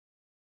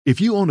If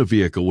you own a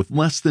vehicle with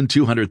less than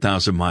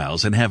 200,000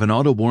 miles and have an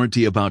auto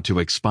warranty about to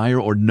expire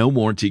or no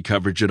warranty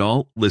coverage at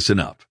all,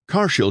 listen up.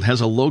 CarShield has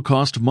a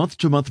low-cost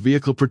month-to-month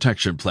vehicle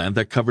protection plan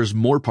that covers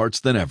more parts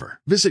than ever.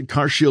 Visit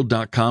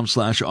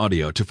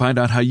carshield.com/audio to find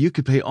out how you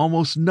could pay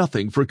almost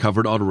nothing for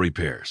covered auto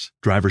repairs.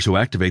 Drivers who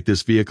activate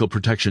this vehicle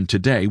protection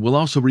today will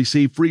also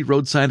receive free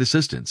roadside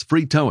assistance,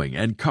 free towing,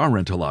 and car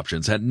rental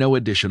options at no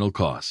additional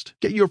cost.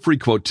 Get your free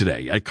quote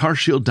today at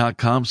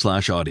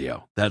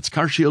carshield.com/audio. That's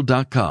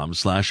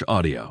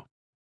carshield.com/audio.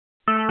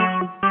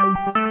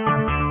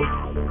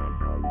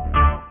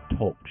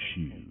 Talk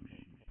shoes.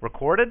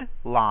 Recorded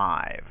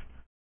live.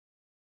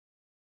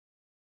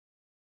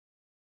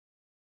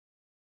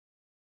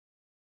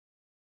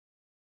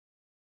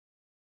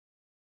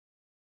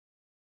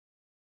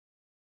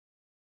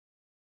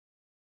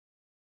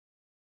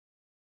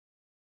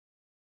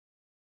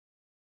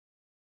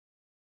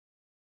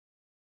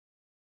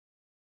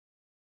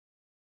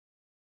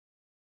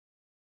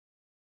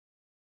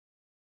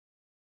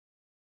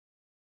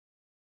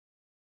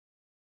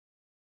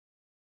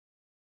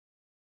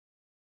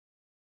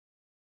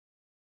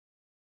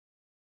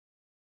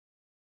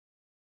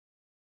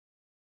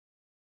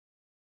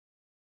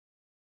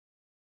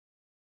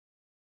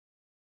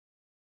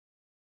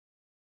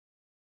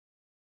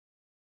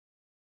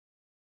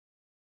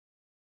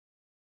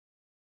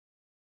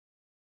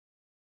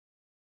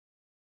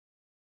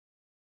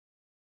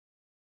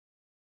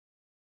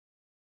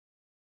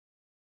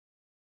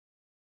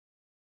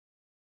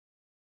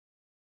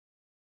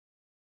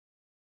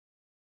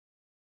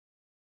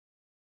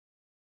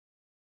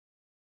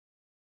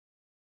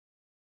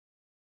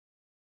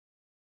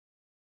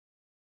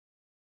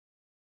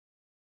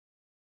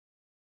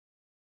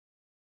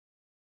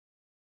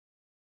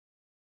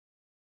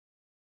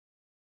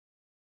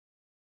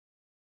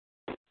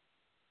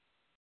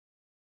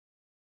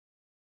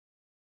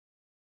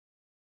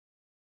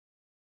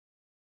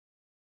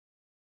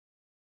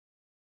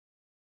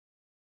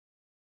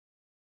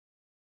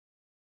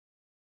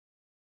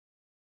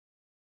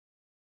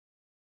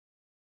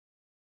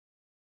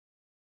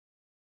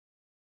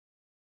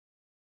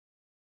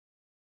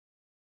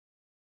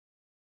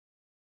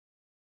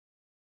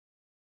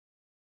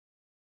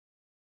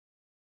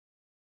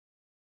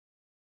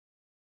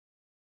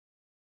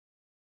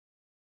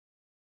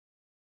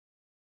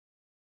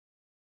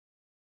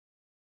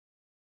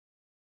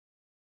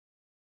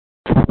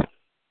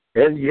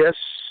 And yes,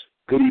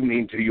 good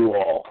evening to you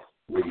all,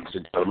 ladies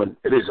and gentlemen.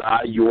 It is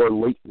I, your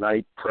late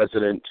night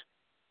president,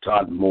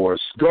 Todd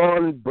Morris,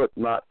 gone but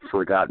not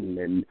forgotten,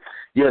 and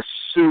yes,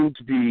 soon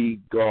to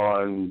be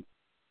gone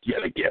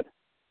yet again.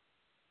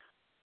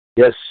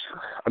 Yes,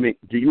 I mean,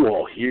 do you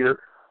all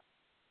hear?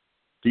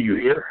 Do you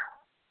hear?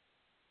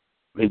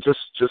 I mean, just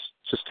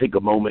take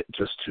a moment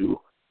just to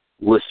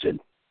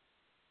listen.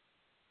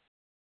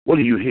 What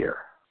do you hear?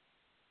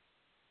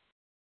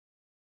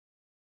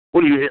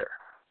 What do you hear?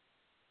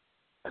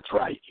 That's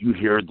right. You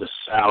hear the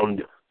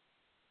sound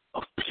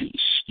of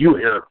peace. You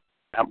hear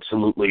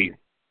absolutely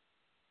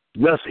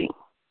nothing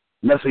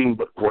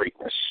but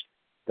greatness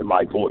in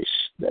my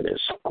voice, that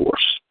is, of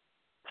course.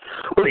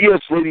 But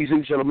yes, ladies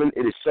and gentlemen,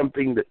 it is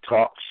something that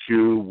Talk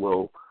Shoe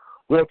will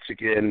once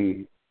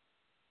again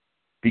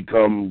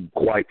become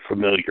quite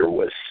familiar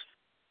with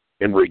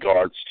in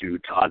regards to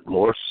Todd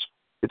Morse.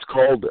 It's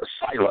called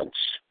silence.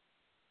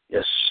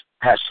 Yes,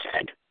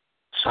 hashtag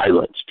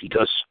silence,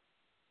 because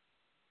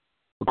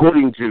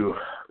according to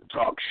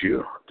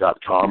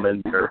TalkShoe.com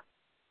and their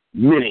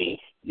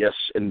many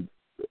and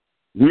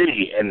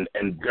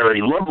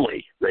very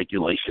lovely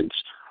regulations,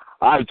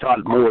 I,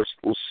 Todd Morris,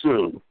 will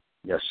soon,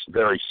 yes,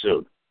 very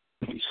soon,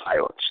 be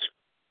silenced.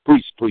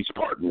 Please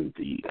pardon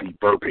the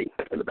burping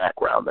in the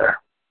background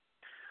there.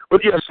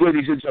 But yes,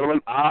 ladies and gentlemen,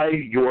 I,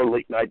 your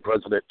late night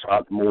president,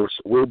 Todd Morris,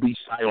 will be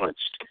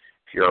silenced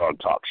here on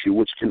TalkShoe,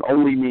 which can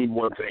only mean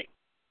one thing.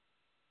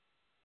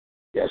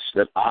 Yes,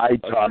 that I,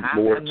 Todd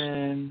Morris...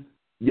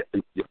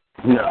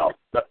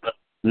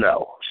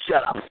 No,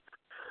 shut up.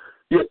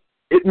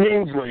 It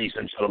means, ladies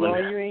and gentlemen...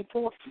 Well, you ain't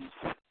talking.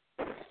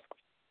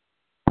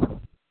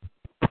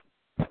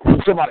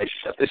 Somebody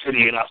shut this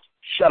idiot up.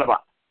 Shut him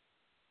up.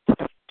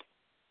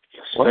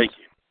 Yes, thank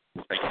you.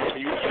 Thank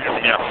you.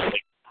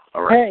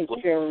 All right.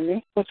 Hey,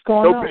 Jeremy, what's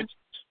going on?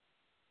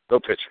 No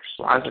pictures.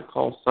 Why is the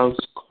call so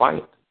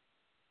quiet?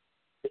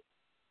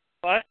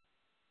 What?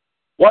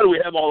 Why do we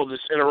have all of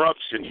this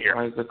interruption here?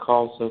 Why is the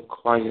call so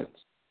quiet?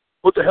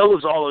 What the hell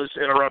is all of this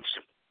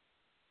interruption?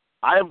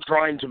 I am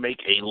trying to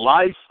make a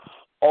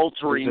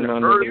life-altering,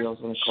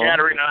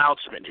 earth-shattering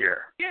announcement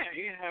here. Yeah,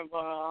 you have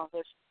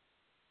this.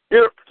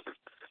 Here,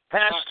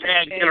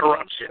 hashtag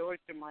interruption.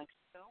 To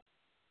myself,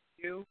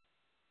 you,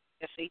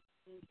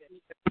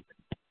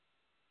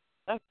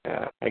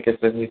 Yeah, I guess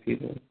I need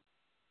people.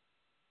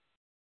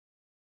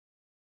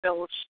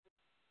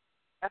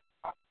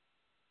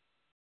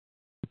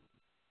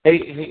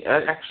 Hey,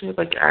 actually,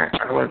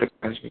 I wanted to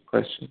ask you a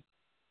question.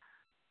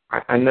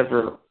 I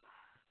never...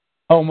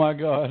 Oh, my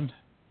God.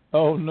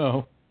 Oh,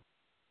 no.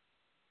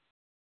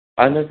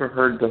 I never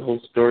heard the whole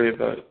story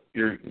about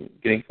your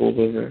getting pulled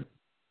over.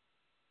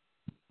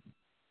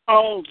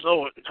 Oh,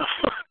 Lord.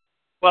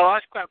 Well, I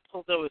got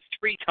pulled over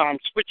 3 times.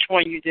 Which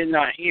one you did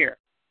not hear?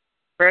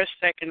 First,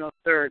 second, or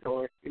third,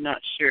 or if you're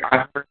not sure?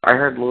 I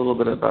heard a little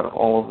bit about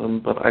all of them,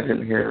 but I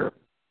didn't hear.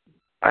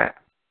 I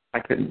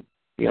couldn't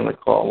be on the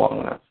call long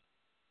enough.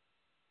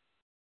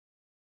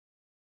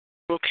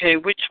 Okay,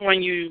 which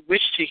one you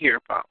wish to hear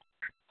about?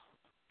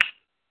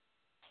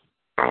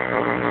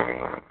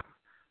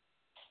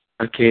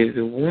 Okay,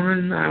 the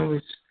one I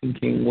was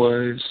thinking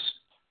was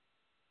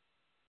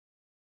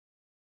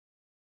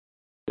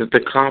that the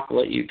cop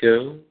let you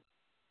go.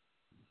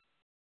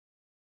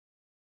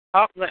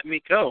 Cop let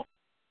me go.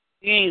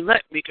 He ain't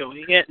let me go.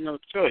 He had no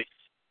choice.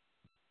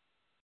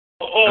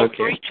 Oh, Okay.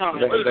 3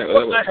 times. What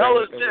the hell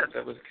is this?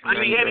 That was I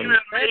mean, can't even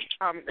make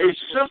a a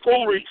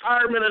simple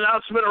retirement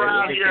announcement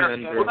around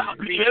here without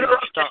being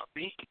interrupted.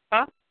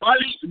 Huh?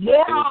 Buddy, It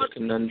morons! was a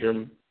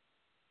conundrum.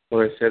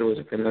 What I said was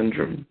a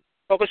conundrum.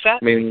 What was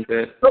that? Meaning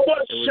that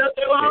Someone shut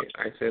them up. okay,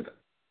 I said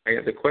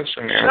the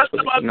question I Shut asked was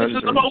them a up. This is the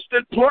conundrum. most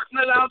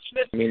important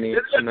announcement Meaning in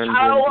a the conundrum.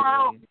 entire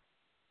world.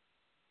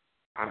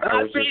 I I'm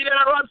was being just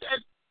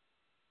interrupted.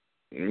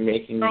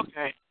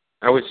 Okay.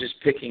 I was just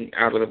picking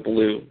out of the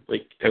blue,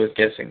 like I was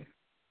guessing.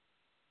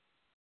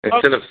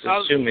 Instead of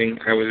assuming,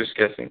 I was just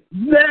guessing.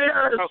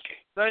 There's. Okay.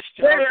 Let's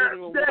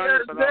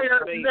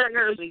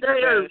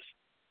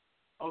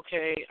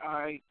Okay,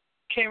 I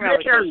came out of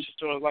the grocery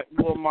store like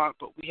Walmart,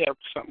 but we have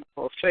something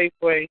called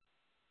Safeway.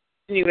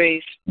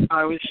 Anyways,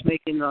 I was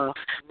making a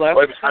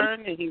left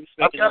turn, and he was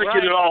I've making got a to right.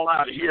 get it all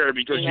out of here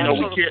because And you I know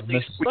told him,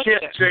 we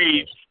can't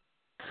say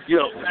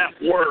that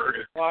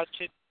word watch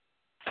it.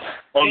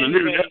 on the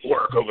new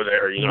network over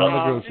there. You know, On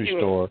the grocery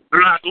store.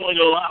 they're not going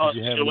to allow us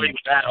Did to you have get away any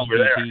with that over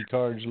there. BP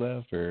cards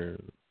left, or?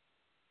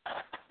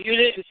 You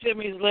didn't send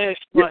me the last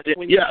month.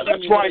 Yeah,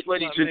 that's right,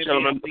 ladies and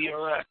gentlemen. Be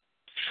all right.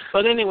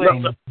 But anyway,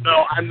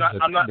 no, I'm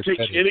not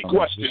taking any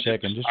questions. Just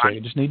checking.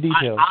 Just need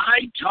details.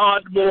 I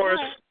Todd Morris,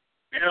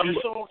 am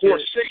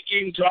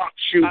forsaking talk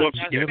shoe once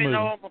again.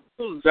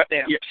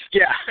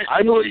 Yeah,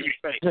 I'm leaving.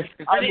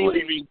 I'm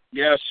leaving.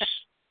 Yes.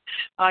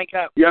 I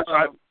got. Yes,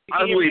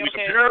 I'm leaving.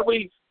 Okay?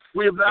 Apparently,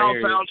 we have now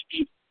found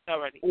a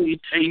new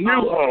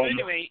home,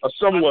 anyway, a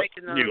somewhat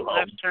new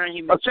home,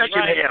 a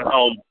second-hand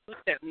home.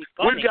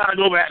 We've got to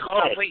go back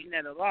home. I'm waiting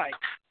at a light.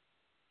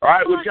 All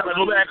right, we've got to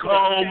go back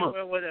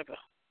home. Whatever.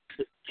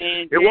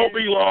 And it won't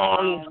be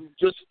long,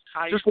 just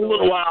a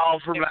little while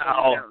from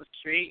now. Down the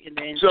street, and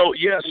then so,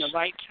 yes. When the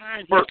light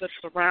turns, he looks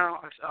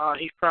around.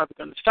 He's probably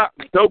going to stop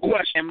me. No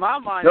question. In my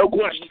mind, no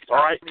question. All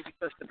right.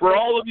 For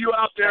all of you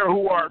out there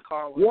who are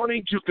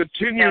wanting to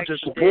continue to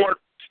support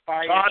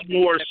Todd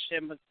Morris,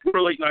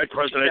 for late night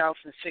president,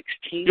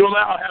 2016. You'll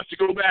now have to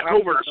go back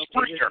over to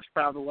Spreaker. That's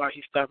probably why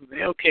he's stopping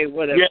me. Okay,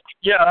 whatever.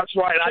 Yeah, that's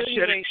right. I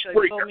said it. So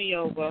pull me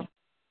over.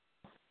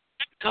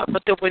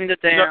 Put the window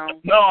down.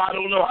 No, I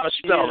don't know how to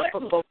spell that.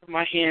 Put both of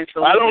my hands.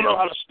 I don't know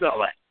how to spell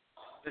that.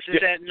 This is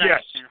at night.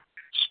 Yes.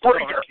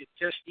 Spreaker.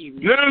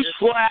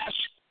 Newsflash.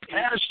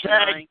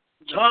 Hashtag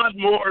Todd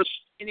Morris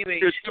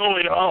is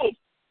going home.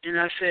 And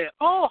I said,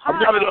 "Oh, hi, I'm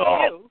going to how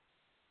are you?"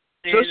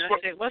 And I for,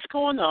 said, "What's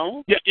going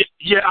on?"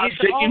 Yeah, I'm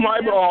taking my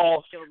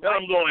ball, and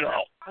I'm going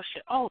home. I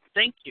said, "Oh,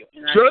 thank you."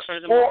 And I just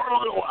turned him for off. a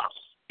little while.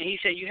 And he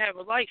said, "You have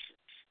a license."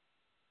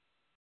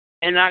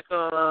 And I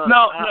go,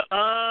 no,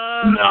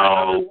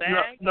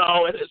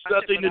 it has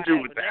nothing to do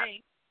with that.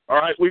 All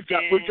right, we've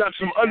got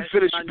some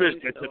unfinished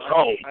business at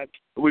home.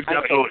 We've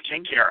got to go and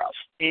take care of.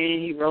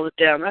 And he wrote it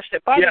down. I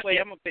said, by the way,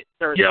 I'm a bit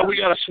thirsty. Yeah, we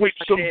got to sweep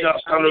some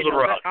dust under the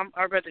rug.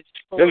 I'd rather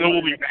just go and then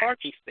we'll be back.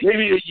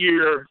 Maybe a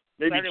year,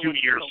 maybe 2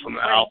 years from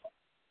now.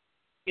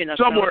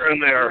 Somewhere in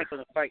there.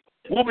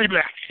 We'll be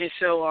back. And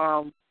so,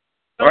 all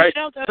right.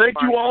 Thank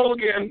you all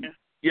again.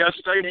 Yes,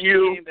 thank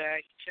you.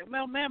 Said,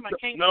 well, ma'am, I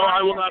can't. No,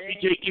 I will not be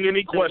taking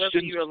any questions.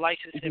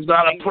 This is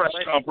not a press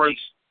conference.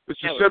 This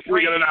is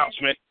simply an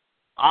announcement.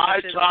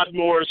 I, Todd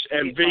Morris,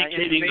 am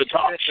vacating the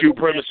Talk Shoe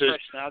premises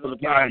for the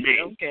time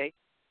being. Okay.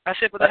 I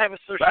said, but I have a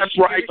social That's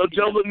right,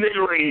 until the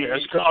niggering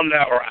has calmed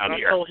down around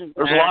here.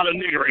 There's a lot of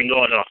niggering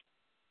going on.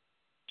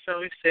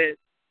 So he said,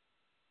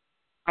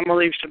 I'm going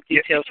to leave some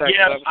details out.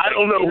 Yes, I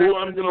don't know who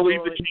I'm going to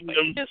leave the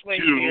kingdom to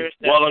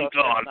while I'm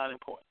gone.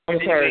 I'm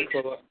sorry,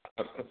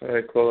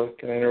 Cola.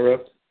 Can I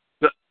interrupt?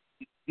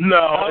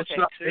 No, it's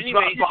not. It's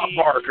not Bob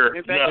Barker.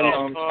 No,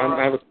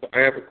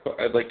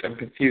 I'm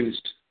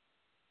confused.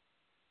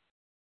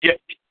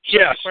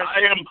 Yes,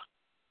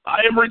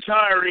 I am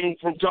retiring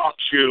from Talk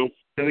Shoe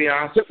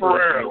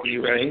temporarily.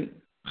 Right?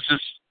 This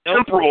is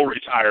temporal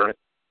retirement.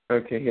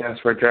 Okay, yes,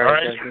 for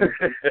driver's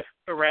license.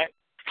 Correct.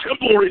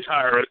 Temporal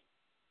retirement.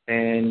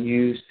 And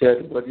you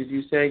said, what did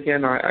you say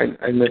again?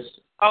 I missed.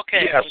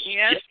 Okay, yes. When he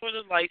asked for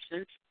the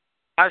license,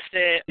 I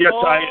said, yes,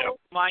 I am.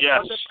 My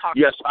yes,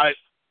 yes,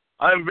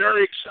 I'm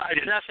very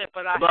excited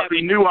about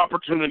the new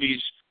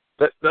opportunities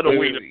that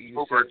await us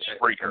over at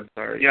Spreaker.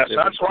 Yes,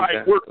 that's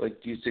right. We're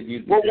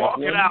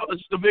walking out. This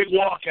is the big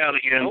walkout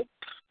again. Nope.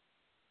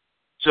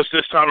 Just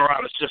this time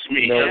around, it's just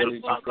me.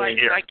 Again,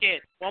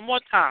 one more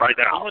time. Right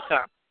now. One more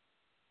time.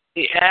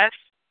 He asked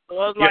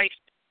for a license.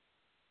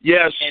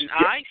 Yes. And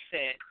I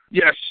said,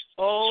 yes.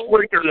 Oh,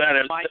 Spreaker, that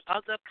is. My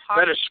other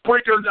That is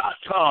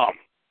Spreaker.com.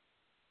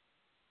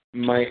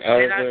 My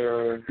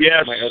other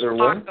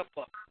what?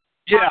 pocketbook.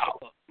 Yeah.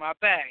 Pocketbook, my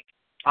bag.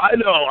 I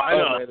know. My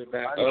other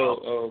bag.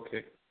 Oh,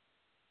 okay.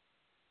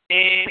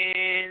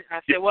 And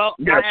I said, well,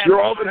 yes,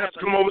 you're all going to have to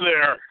come over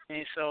there.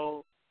 And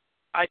so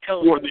I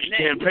told for him the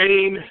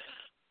campaign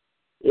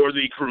or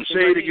the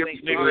crusade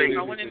against niggering.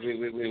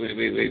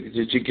 Wait.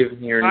 Did you give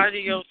him your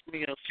Adios,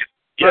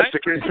 yes, the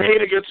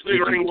campaign against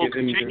niggering will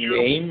continue. Did you give him your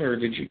name, or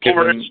did you give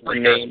him your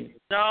name?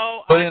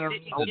 No,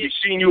 I'll be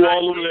seeing you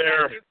all over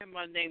there. I did not give him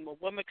my name. A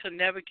woman could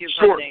never give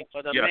her name,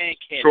 but a man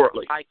can.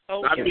 Shortly. I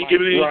told not him. Not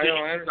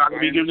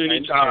going to be given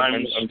any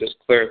time. I'm just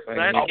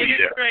clarifying. I'll be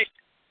there.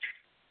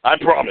 I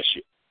promise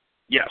you.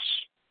 Yes.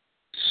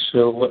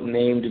 So what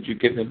name did you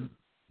give him?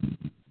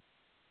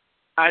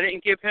 I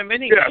didn't give him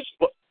any yes, name.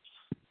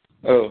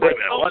 But,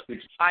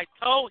 I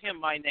told him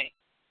my name.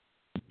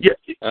 Yeah,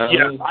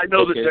 I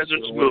know the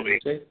Desert's movie.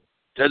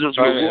 Desert's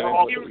movie.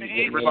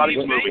 Everybody's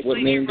movie. What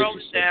name did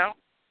you say?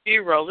 He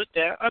wrote it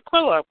down.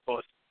 Aquila, of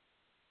course.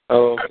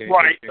 Oh, okay. That's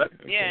right.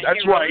 Yeah,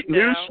 that's right.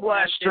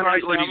 Newsflash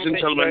tonight, ladies and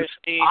gentlemen.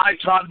 I,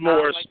 Todd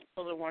Morris,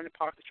 got to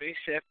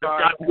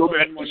go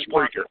back to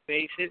Spreaker.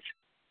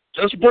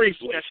 Just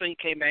briefly. That's when he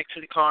came back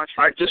to the concert.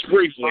 All right, just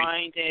briefly.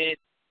 Find it.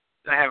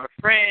 I have a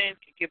friend,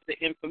 can give the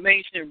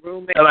information,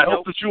 roommate. And I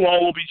hope that you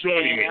all will be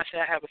joining me. I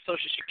said I have a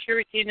social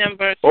security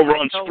number. Over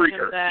on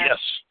Spreaker, yes.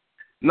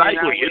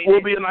 Nightly. It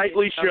will be a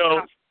nightly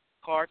show.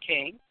 Car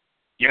came.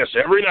 Yes,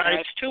 every night.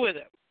 There's two of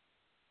them.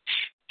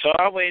 So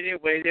I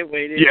waited.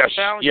 Yes.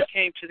 Finally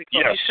came to the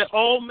car. Yes. He said,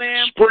 "Oh,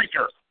 ma'am."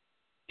 Spreaker.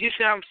 He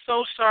said, "I'm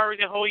so sorry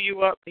to hold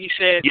you up." He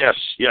said, Yes.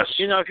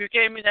 You know, if you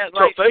gave me that so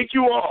license, thank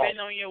you all. been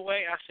on your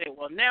way. I said,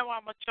 well, now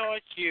I'm going to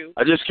charge you.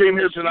 I just came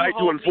here tonight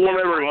to inform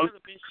everyone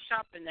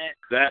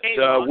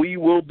that we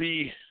will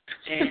be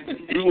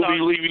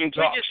leaving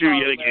Talk Shoe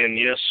yet again.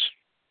 Yes.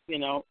 You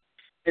know.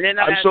 And then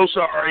I'm so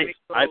sorry.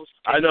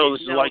 I know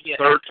this is like the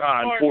third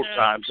time, fourth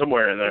time,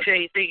 somewhere in there.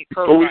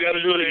 But we got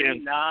to do it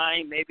again.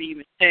 9, maybe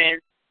even 10.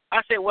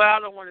 I said, well, I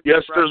don't want to be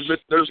yes,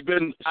 rushed. there's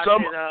been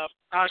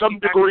some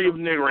degree of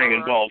niggering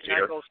involved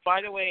here. Goes,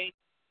 by the way,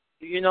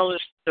 you know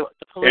the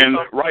police. And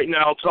right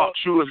now, Talk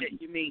Shoe is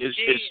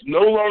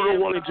no longer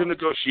wanting to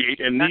negotiate,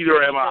 and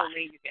neither am I.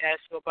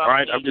 All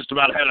right, I've just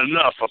about had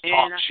enough of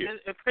Talk Shoe.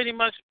 And pretty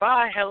much,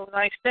 bye, have a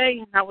nice day,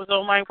 and I was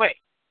on my way.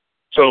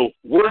 So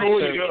we're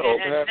going to go.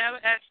 Never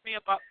asked me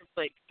about the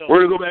plate. So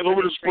we're going to go back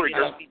over to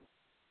Spreaker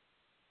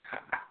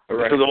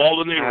because of all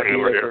the niggering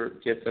over here.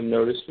 Have you ever given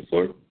notice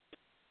before?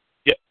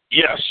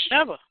 Yes.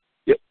 Never.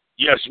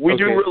 Yes, we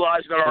do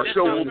realize that our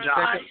show will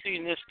die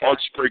on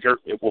Spreaker.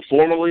 It will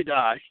formally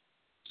die.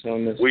 So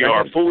we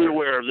are fully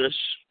aware of this.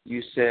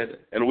 You said,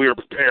 and we are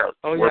prepared.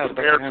 We're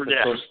prepared for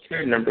death. Social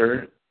security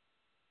number.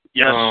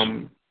 Yes.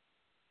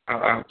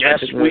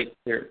 Yes,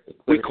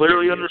 we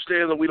clearly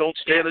understand that we don't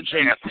stand a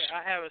chance.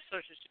 I have a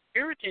social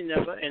security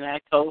number, and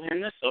I told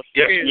him the social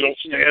yes, security you don't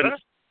stand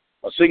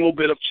a single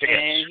bit of chance.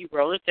 And he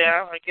wrote it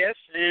down, I guess,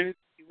 and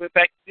he went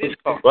back to his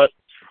car. But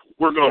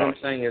we're going. What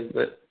I'm saying is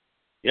that.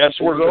 Yes,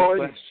 we're going.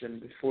 Question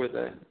before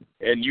that.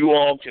 And you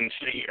all can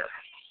see here.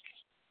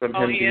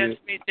 He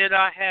asked me, did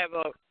I have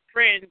a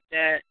friend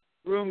that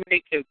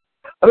roommate could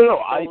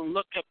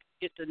look up,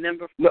 get the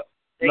number? No,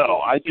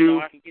 I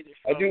do.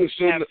 I do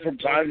assume that from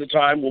time to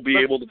time we'll be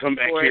able to come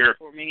back here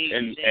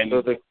and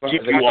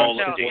keep you all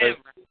updated.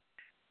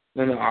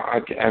 No,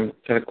 I'm kind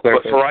of clear.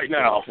 But for right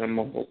now,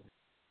 do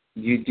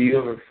you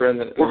have a friend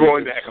that we're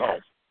going back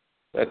home?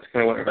 That's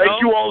kind of what.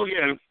 Thank you all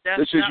again.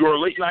 This is your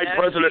late night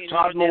president,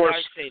 Todd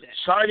Morris,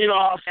 signing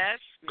off.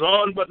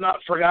 Gone but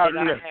not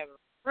forgotten.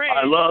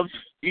 I love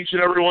each and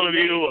every one of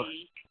you,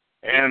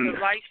 and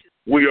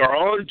we are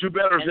on to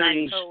better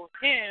things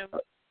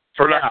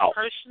for now.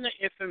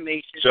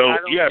 So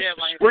yes,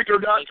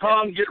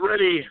 Spreaker.com, get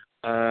ready.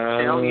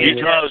 Because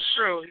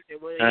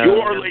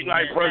your late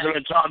night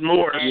president, Todd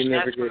Morris, is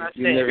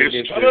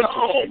coming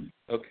home.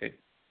 Okay.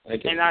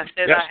 And I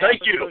said, yes,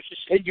 thank you.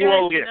 Thank you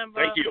all again.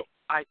 Thank you.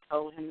 I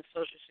told him the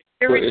social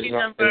security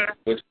number.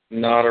 It was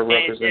not a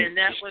representation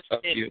of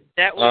you.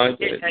 That was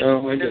it. I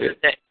did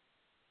it.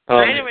 So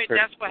anyway,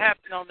 that's what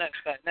happened on that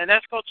stop. Now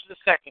let's go to the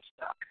second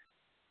stop.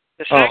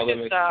 The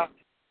second stop.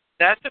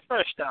 That's the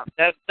first stop.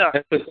 That's done.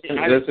 That's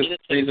the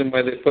reason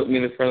why they put me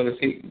in the front of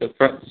the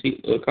front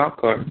seat of the cop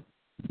car.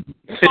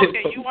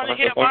 Okay, you want to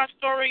hear my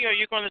story, or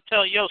you going to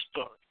tell your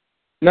story?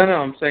 No,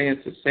 I'm saying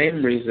it's the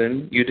same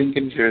reason. You didn't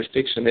get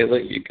jurisdiction. They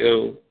let you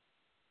go